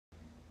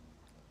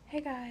Hey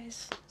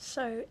guys,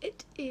 so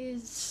it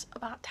is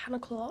about 10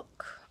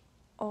 o'clock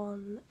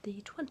on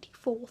the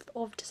 24th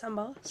of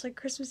December, so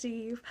Christmas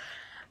Eve,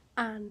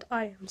 and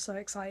I am so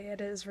excited,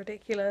 it is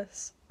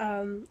ridiculous.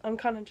 I'm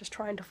kind of just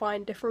trying to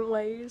find different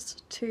ways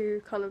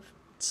to kind of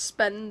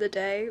spend the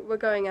day. We're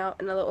going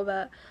out in a little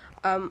bit.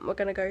 We're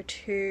gonna go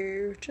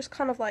to just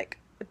kind of like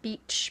a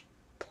beach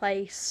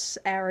place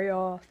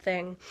area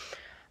thing.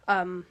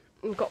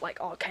 We've got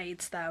like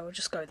arcades there, we'll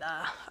just go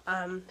there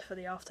for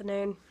the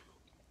afternoon.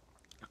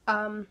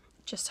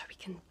 Just so we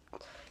can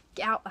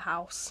get out the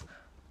house.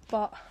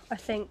 But I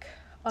think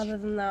other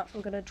than that,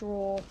 I'm gonna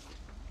draw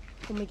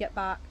when we get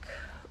back.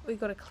 We've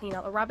got to clean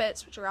out the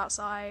rabbits, which are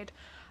outside.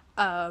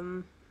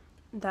 Then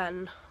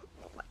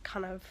like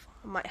kind of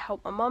I might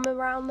help my mum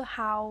around the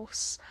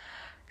house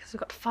because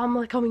we've got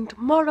family coming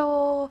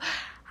tomorrow,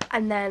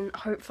 and then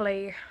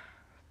hopefully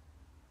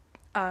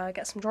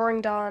get some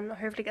drawing done,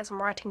 hopefully get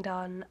some writing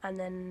done, and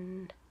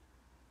then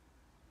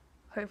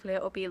hopefully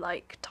it'll be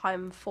like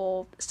time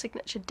for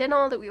signature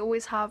dinner that we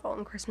always have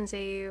on Christmas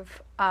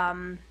Eve.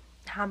 Ham,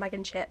 egg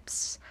and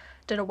chips.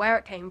 Don't know where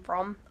it came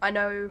from. I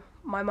know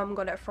my mum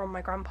got it from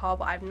my grandpa,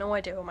 but I have no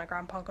idea where my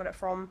grandpa got it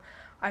from.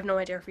 I have no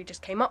idea if he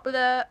just came up with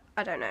it.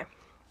 I don't know.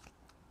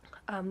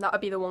 That would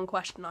be the one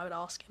question I would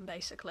ask him,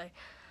 basically.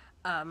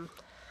 Like,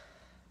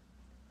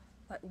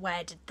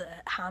 where did the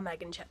ham,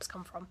 egg and chips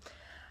come from?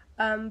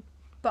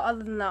 But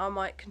other than that, I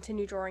might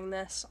continue drawing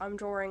this. I'm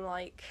drawing,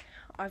 like,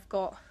 I've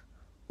got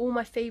all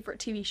my favourite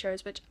TV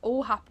shows, which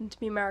all happen to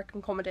be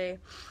American comedy,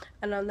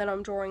 and then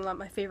I'm drawing like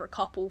my favourite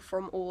couple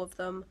from all of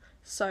them.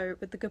 So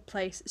with The Good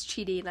Place, it's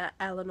Chidi and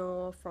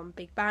Eleanor. From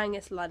Big Bang,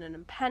 it's Lennon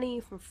and Penny.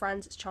 From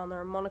Friends, it's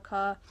Chandler and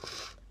Monica.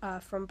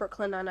 From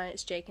Brooklyn Nine-Nine,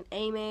 it's Jake and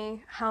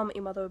Amy. How I Met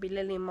Your Mother would be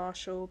Lily and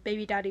Marshall.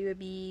 Baby Daddy would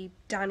be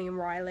Danny and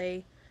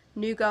Riley.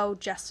 New Girl,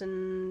 Jess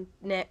and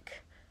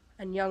Nick.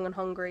 And Young and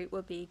Hungry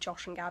would be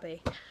Josh and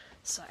Gabby.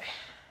 So,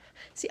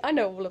 see, I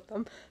know all of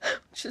them,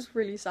 which is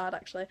really sad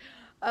actually.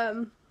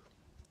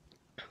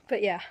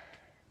 But yeah,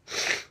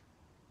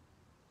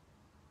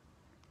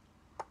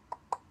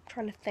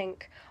 trying to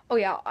think. Oh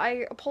yeah,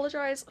 I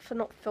apologise for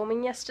not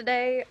filming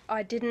yesterday.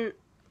 I didn't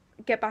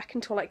get back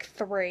until like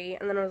 3,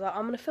 and then I was like,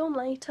 I'm gonna film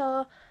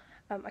later.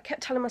 I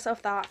kept telling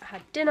myself that. I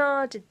had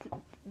dinner,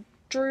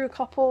 drew a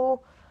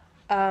couple,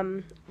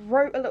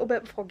 wrote a little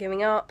bit before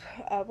giving up,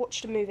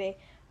 watched a movie,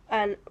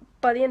 and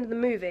by the end of the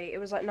movie, it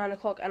was like 9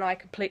 o'clock, and I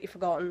completely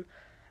forgotten.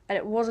 And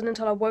it wasn't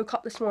until I woke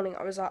up this morning,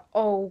 I was like,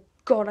 oh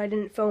god, I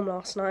didn't film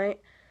last night.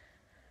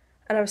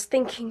 And I was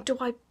thinking, do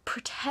I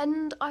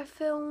pretend I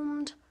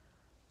filmed?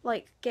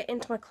 Like, get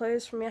into my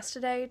clothes from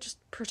yesterday, just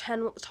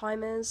pretend what the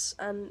time is,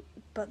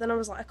 but then I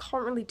was like, I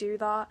can't really do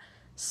that,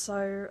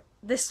 so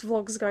this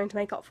vlog's going to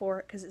make up for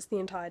it because it's the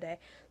entire day.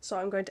 So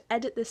I'm going to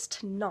edit this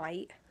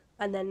tonight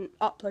and then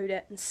upload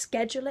it and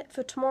schedule it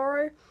for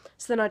tomorrow,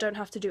 so then I don't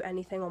have to do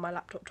anything on my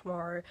laptop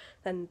tomorrow.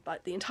 Then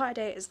like the entire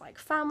day is like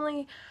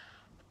family.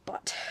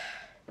 But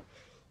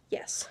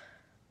yes,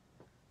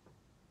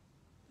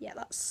 yeah,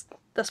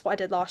 that's what I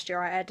did last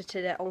year. I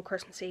edited it on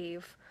Christmas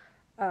Eve,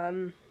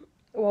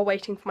 while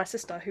waiting for my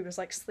sister, who was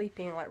like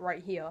sleeping like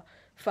right here,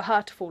 for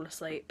her to fall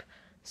asleep.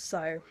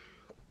 So,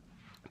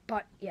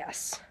 but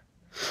yes,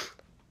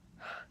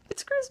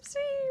 it's Christmas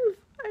Eve.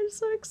 I'm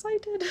so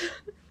excited.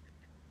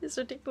 It's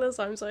ridiculous.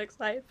 I'm so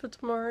excited for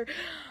tomorrow.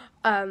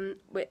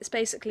 It's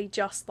basically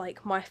just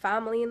like my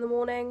family in the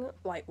morning.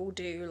 Like, we'll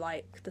do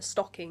like the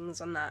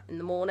stockings and that in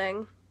the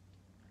morning.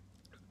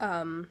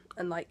 And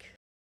like,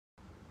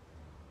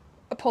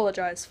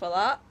 apologise for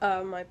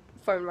that. My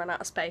phone ran out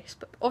of space,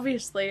 but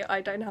obviously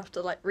I don't have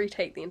to like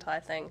retake the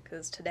entire thing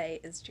because today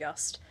is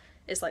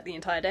it's like the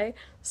entire day.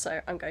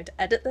 So I'm going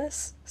to edit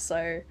this,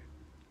 so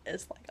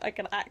it's like I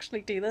can actually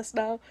do this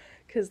now,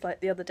 because like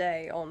the other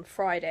day on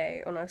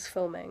Friday when I was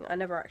filming, I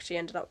never actually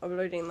ended up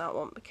uploading that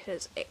one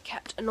because it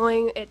kept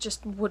annoying. It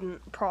just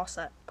wouldn't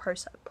process.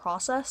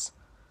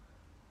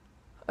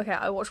 Okay,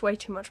 I watch way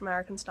too much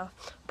American stuff.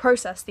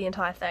 Process the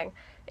entire thing.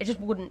 It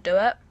just wouldn't do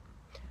it.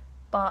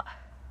 But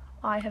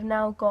I have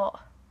now got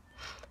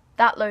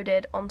that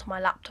loaded onto my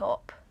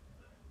laptop,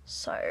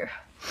 so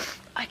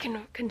I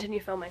can continue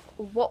filming.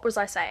 What was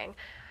I saying?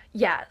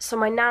 Yeah, so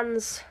my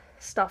nan's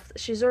stuff that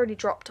she's already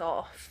dropped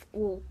off,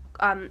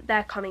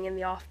 they're coming in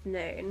the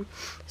afternoon,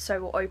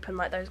 so we'll open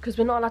like those, because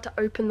we're not allowed to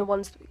open the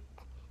ones that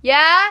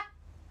yeah?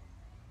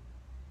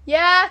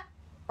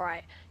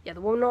 Alright, yeah,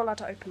 we're not allowed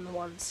to open the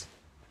ones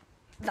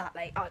that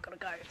late. I gotta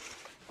go.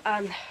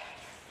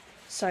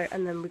 So,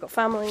 and then we got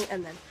family,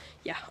 and then,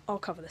 yeah, I'll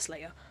cover this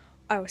later.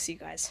 I will see you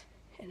guys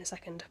in a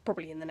second,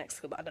 probably in the next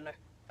clip, I don't know.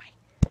 Bye.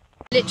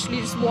 Literally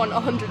just won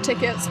 100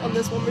 tickets on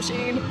this one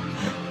machine.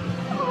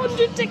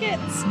 100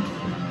 tickets!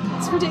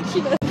 It's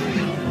ridiculous.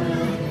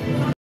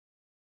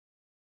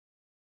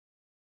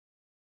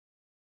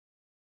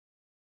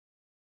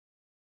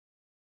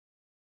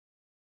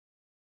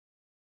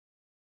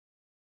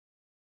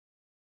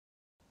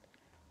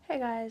 Hey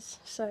guys,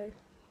 so,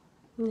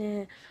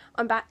 yeah,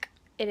 I'm back.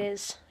 It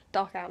is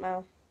dark out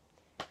now,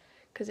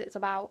 because it's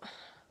about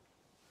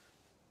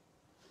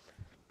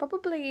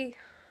probably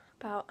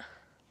about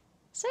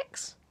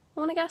 6, I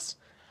want to guess.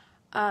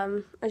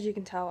 As you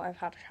can tell, I've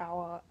had a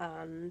shower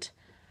and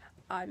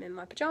I'm in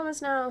my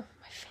pyjamas now.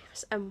 My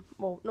famous,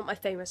 well, not my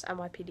famous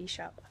NYPD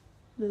shirt.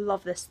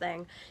 Love this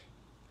thing.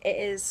 It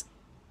is,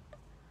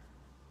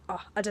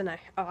 oh, I don't know.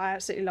 Oh, I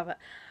absolutely love it.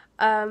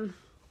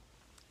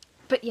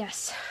 But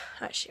yes,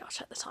 actually, I'll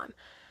check the time.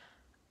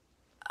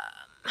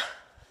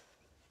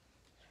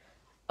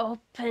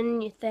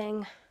 Open your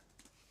thing.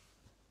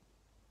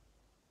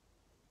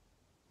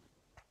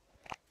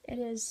 It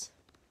is,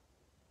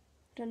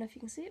 I don't know if you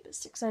can see it, but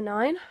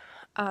 6:09.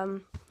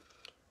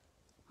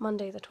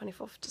 Monday the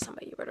 24th of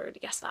December, you would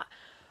already guess that.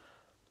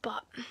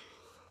 But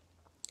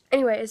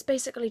anyway, it's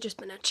basically just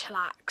been a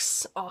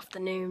chillax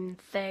afternoon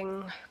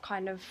thing.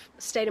 Kind of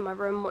stayed in my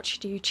room,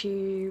 watched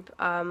YouTube.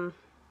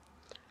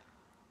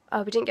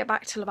 We didn't get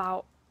back till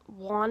about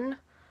 1.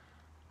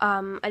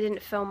 I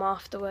didn't film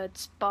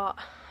afterwards, but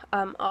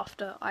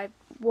after I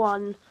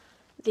won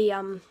the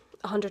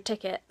 100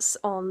 tickets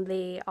on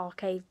the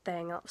arcade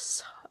thing, that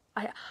was,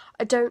 I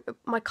don't,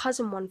 my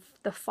cousin won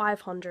the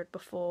 500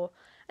 before,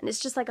 and it's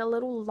just like a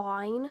little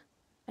line,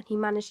 and he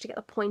managed to get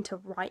the pointer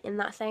right in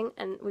that thing,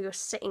 and we were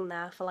sitting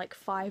there for like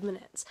 5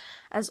 minutes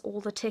as all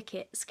the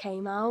tickets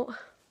came out.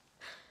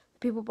 The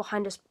people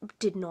behind us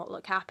did not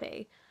look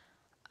happy,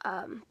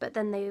 but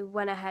then they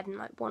went ahead and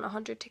like won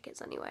 100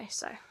 tickets anyway,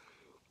 so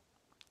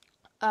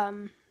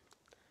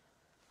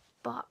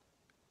but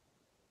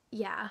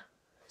yeah,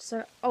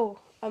 so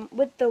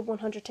with the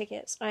 100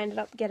 tickets I ended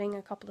up getting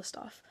a couple of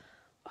stuff.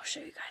 I'll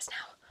show you guys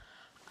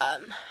now.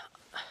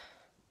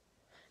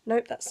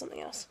 Nope, that's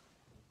something else.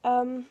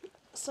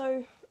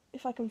 So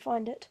if I can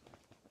find it,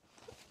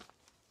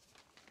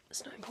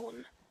 it's not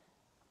important.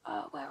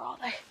 Where are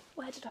they?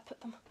 Where did I put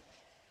them?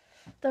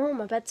 They're on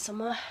my bed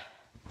somewhere.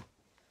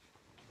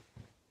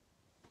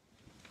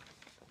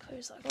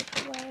 Clothes that I got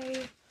put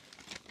away.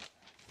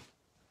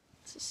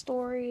 It's a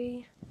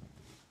story.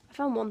 I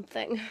found one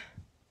thing.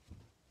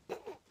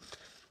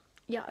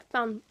 Yeah, I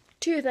found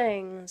 2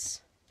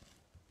 things.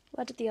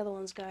 Where did the other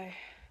ones go? They're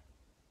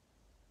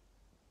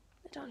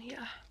down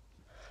here.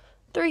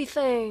 3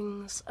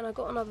 things. And I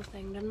got another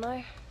thing, didn't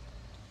I?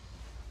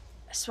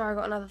 I swear I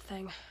got another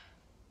thing.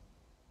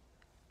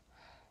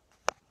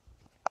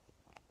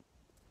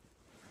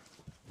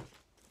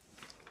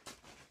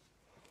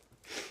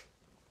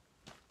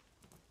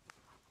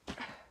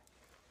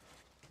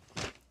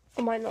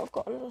 I might not have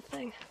got another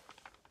thing.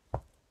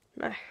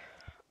 No.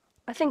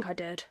 I think I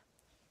did.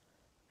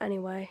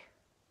 Anyway.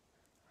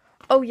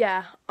 Oh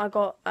yeah, I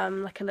got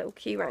like a little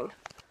key ring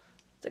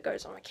that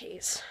goes on my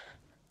keys.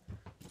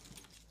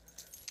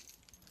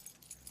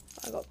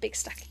 I got a big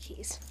stack of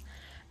keys.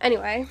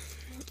 Anyway,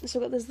 so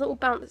I've got this little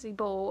bouncy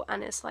ball,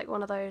 and it's like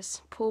one of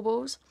those pool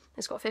balls.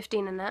 It's got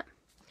 15 in it.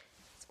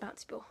 It's a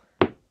bouncy ball.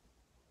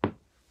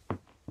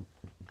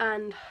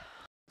 And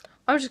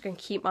I'm just going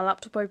to keep my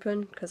laptop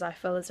open because I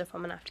feel as if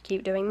I'm going to have to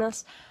keep doing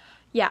this.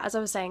 Yeah, as I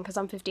was saying, because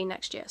I'm 15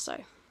 next year,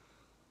 so.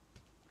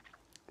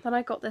 Then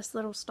I got this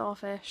little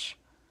starfish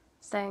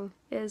thing.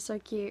 It is so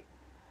cute.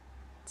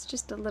 It's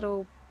just a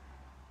little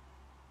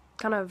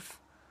kind of,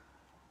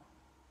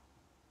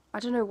 I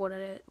don't know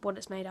what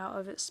it's made out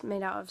of. It's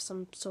made out of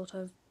some sort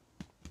of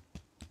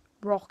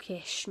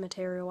rockish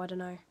material. I don't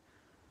know.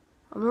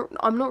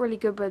 I'm not really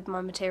good with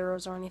my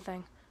materials or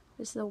anything.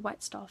 This little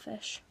white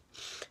starfish.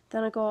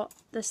 Then I got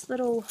this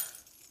little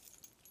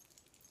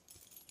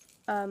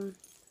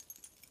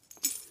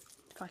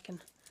if I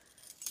can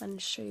manage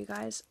to show you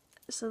guys.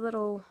 It's a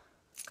little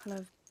kind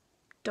of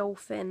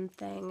dolphin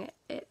thing.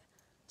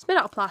 It's made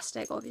out of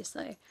plastic,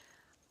 obviously.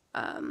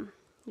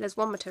 There's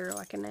one material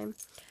I can name.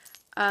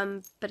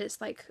 But it's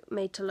like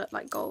made to look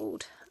like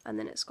gold, and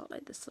then it's got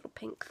like this little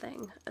pink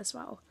thing as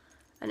well,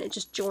 and it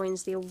just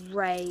joins the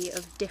array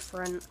of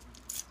different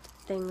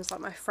things, like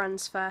my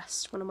Friends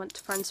Fest, when I went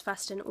to Friends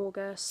Fest in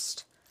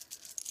August,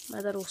 my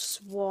little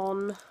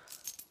swan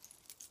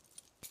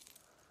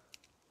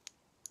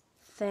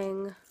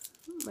thing,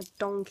 my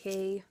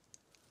donkey,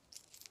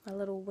 my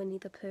little Winnie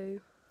the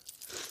Pooh,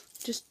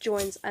 just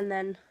joins. And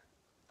then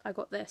I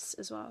got this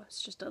as well.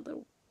 It's just a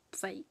little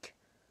fake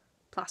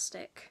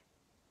plastic.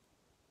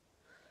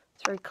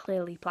 It's very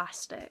clearly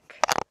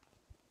plastic.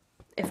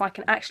 If I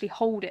can actually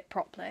hold it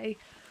properly.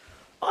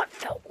 Oh, it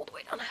fell all the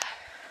way down.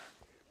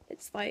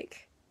 It's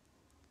like,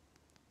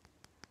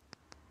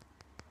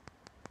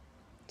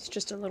 it's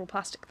just a little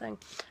plastic thing.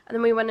 And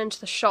then we went into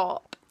the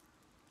shop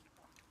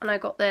and I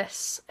got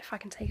this, if I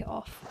can take it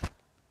off.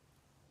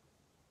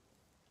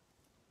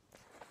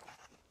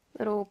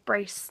 Little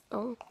brace,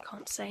 oh,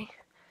 can't see.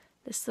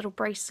 This little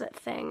bracelet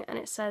thing, and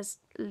it says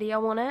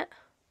Leo on it.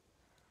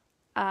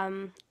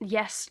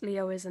 Yes,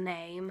 Leo is a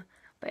name,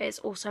 but it's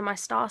also my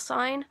star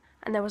sign.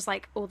 And there was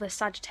like all the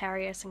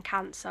Sagittarius and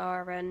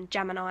Cancer and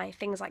Gemini,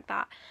 things like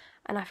that.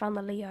 And I found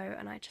the Leo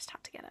and I just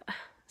had to get it.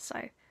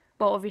 So,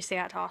 well, obviously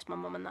I had to ask my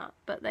mum and that,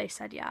 but they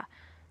said yeah.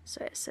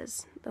 So it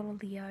says little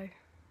Leo,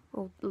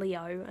 or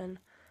Leo, and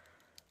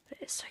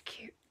it's so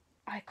cute.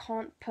 I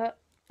can't put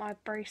my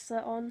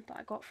bracelet on that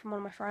I got from one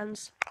of my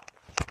friends,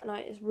 and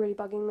it's really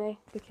bugging me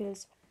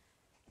because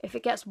if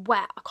it gets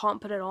wet, I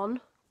can't put it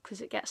on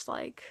because it gets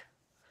like,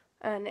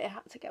 and it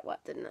had to get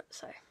wet, didn't it?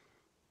 So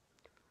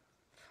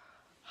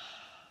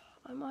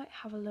I might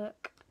have a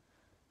look,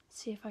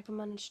 see if I can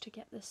manage to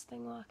get this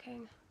thing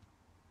working.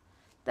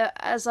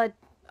 As I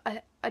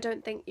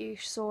don't think you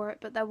saw it,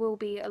 but there will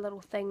be a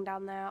little thing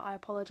down there. I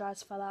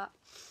apologise for that.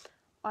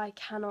 I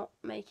cannot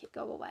make it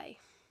go away.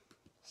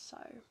 So,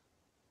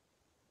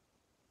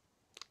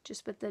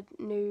 just with the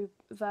new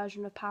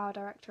version of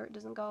PowerDirector, it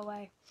doesn't go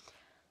away.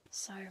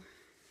 So,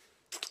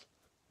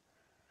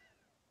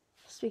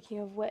 speaking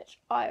of which,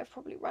 I have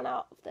probably run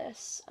out of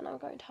this, and I'm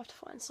going to have to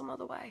find some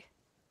other way.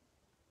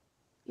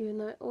 Even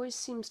though it always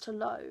seems to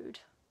load.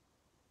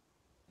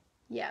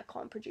 Yeah, I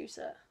can't produce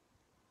it.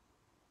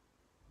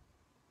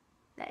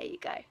 There you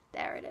go.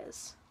 There it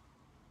is.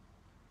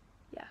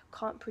 Yeah,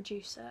 can't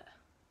produce it.